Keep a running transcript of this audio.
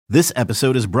This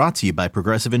episode is brought to you by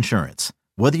Progressive Insurance.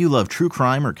 Whether you love true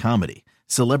crime or comedy,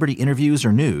 celebrity interviews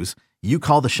or news, you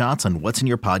call the shots on what's in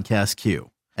your podcast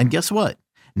queue. And guess what?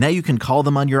 Now you can call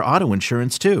them on your auto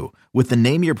insurance too with the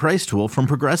Name Your Price tool from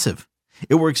Progressive.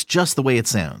 It works just the way it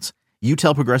sounds. You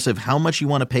tell Progressive how much you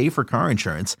want to pay for car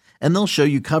insurance, and they'll show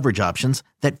you coverage options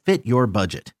that fit your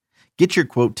budget. Get your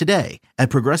quote today at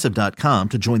Progressive.com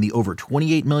to join the over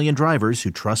 28 million drivers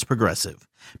who trust Progressive.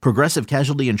 Progressive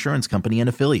Casualty Insurance Company and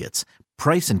Affiliates.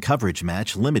 Price and coverage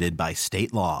match limited by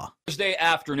state law. Thursday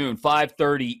afternoon,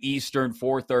 5:30 Eastern,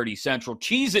 4:30 Central.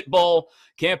 Cheez-It Bowl,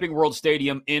 Camping World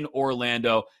Stadium in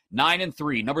Orlando.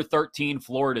 9-3, number 13,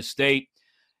 Florida State,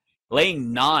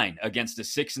 laying 9 against the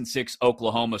 6-6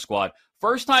 Oklahoma squad.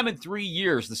 First time in 3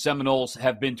 years the Seminoles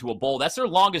have been to a bowl. That's their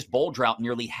longest bowl drought in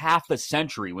nearly half a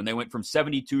century when they went from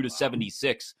 72 to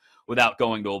 76 without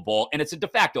going to a bowl. And it's a de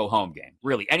facto home game,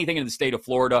 really. Anything in the state of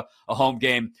Florida, a home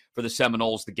game for the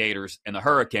Seminoles, the Gators, and the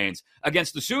Hurricanes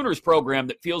against the Sooners program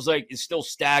that feels like is still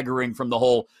staggering from the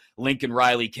whole Lincoln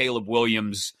Riley, Caleb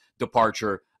Williams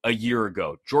departure a year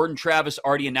ago. Jordan Travis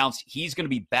already announced he's going to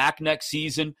be back next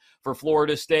season for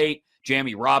Florida State.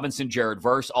 Jamie Robinson, Jared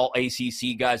Verse, all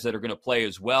ACC guys that are going to play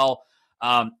as well.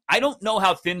 I don't know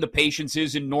how thin the patience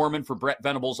is in Norman for Brett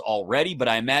Venables already, but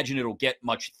I imagine it'll get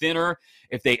much thinner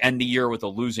if they end the year with a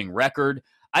losing record.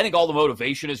 I think all the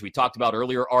motivation, as we talked about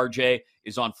earlier, RJ,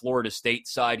 is on Florida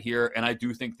State's side here, and I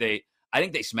think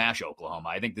they smash Oklahoma.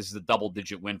 I think this is a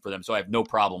double-digit win for them, so I have no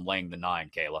problem laying the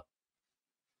 9, Kayla.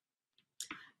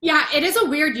 Yeah, it is a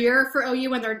weird year for OU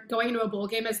when they're going into a bowl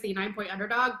game as the 9-point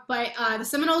underdog, but the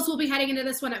Seminoles will be heading into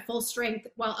this one at full strength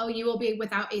while OU will be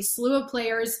without a slew of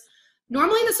players.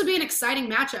 Normally this would be an exciting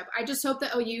matchup. I just hope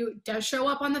that OU does show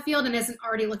up on the field and isn't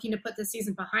already looking to put the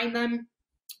season behind them.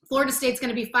 Florida State's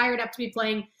going to be fired up to be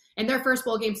playing in their first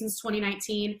bowl game since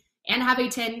 2019 and have a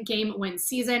 10-game win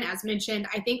season. As mentioned,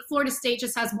 I think Florida State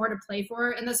just has more to play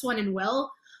for in this one and will.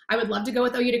 I would love to go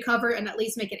with OU to cover and at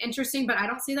least make it interesting, but I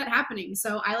don't see that happening.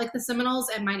 So I like the Seminoles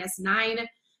at -9.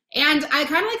 And I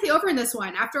kind of like the over in this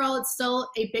one. After all, it's still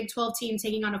a Big 12 team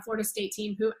taking on a Florida State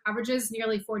team who averages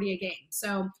nearly 40 a game.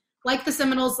 So like the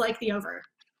Seminoles, like the over.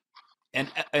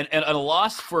 And a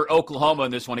loss for Oklahoma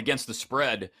in this one against the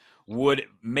spread would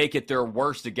make it their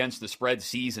worst against the spread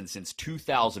season since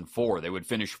 2004. They would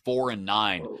finish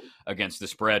 4-9 against the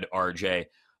spread, RJ.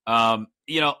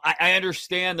 I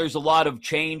understand there's a lot of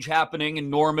change happening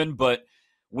in Norman, but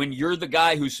when you're the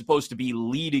guy who's supposed to be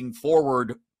leading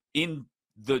forward in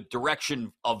the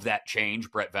direction of that change,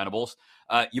 Brett Venables,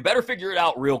 you better figure it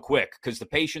out real quick because the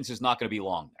patience is not going to be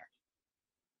long there.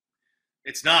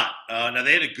 It's not. Now,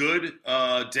 they had a good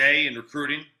day in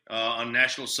recruiting on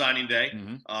National Signing Day.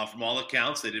 From all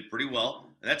accounts, they did pretty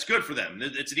well. And that's good for them.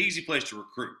 It's an easy place to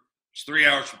recruit. It's 3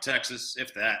 hours from Texas,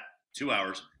 if that, 2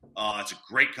 hours. It's a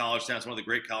great college town. It's one of the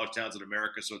great college towns in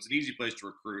America, so it's an easy place to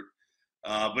recruit.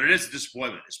 But it is a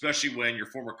disappointment, especially when your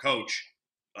former coach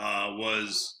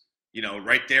was,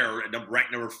 right there,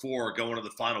 ranked number 4 going to the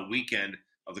final weekend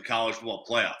of the college football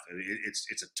playoff.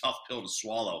 It's a tough pill to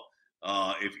swallow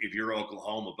if you're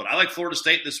Oklahoma. But I like Florida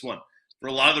State this one for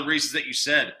a lot of the reasons that you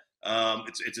said.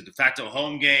 It's a de facto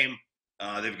home game.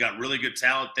 They've got really good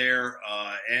talent there.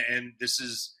 And this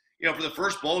is, for the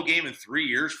first bowl game in 3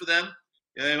 years for them,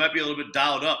 they might be a little bit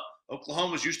dialed up.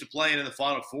 Oklahoma's used to playing in the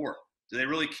Final Four. Do they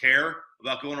really care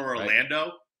about going to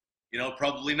Orlando? Right.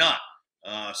 Probably not.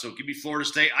 So give me Florida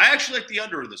State. I actually like the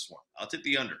under in this one. I'll take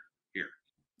the under here.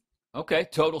 Okay,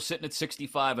 total sitting at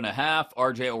 65.5.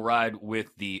 RJ will ride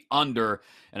with the under,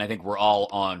 and I think we're all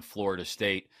on Florida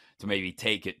State to maybe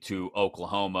take it to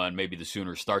Oklahoma, and maybe the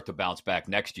Sooners start to bounce back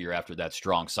next year after that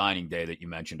strong signing day that you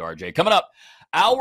mentioned, RJ. Coming up, our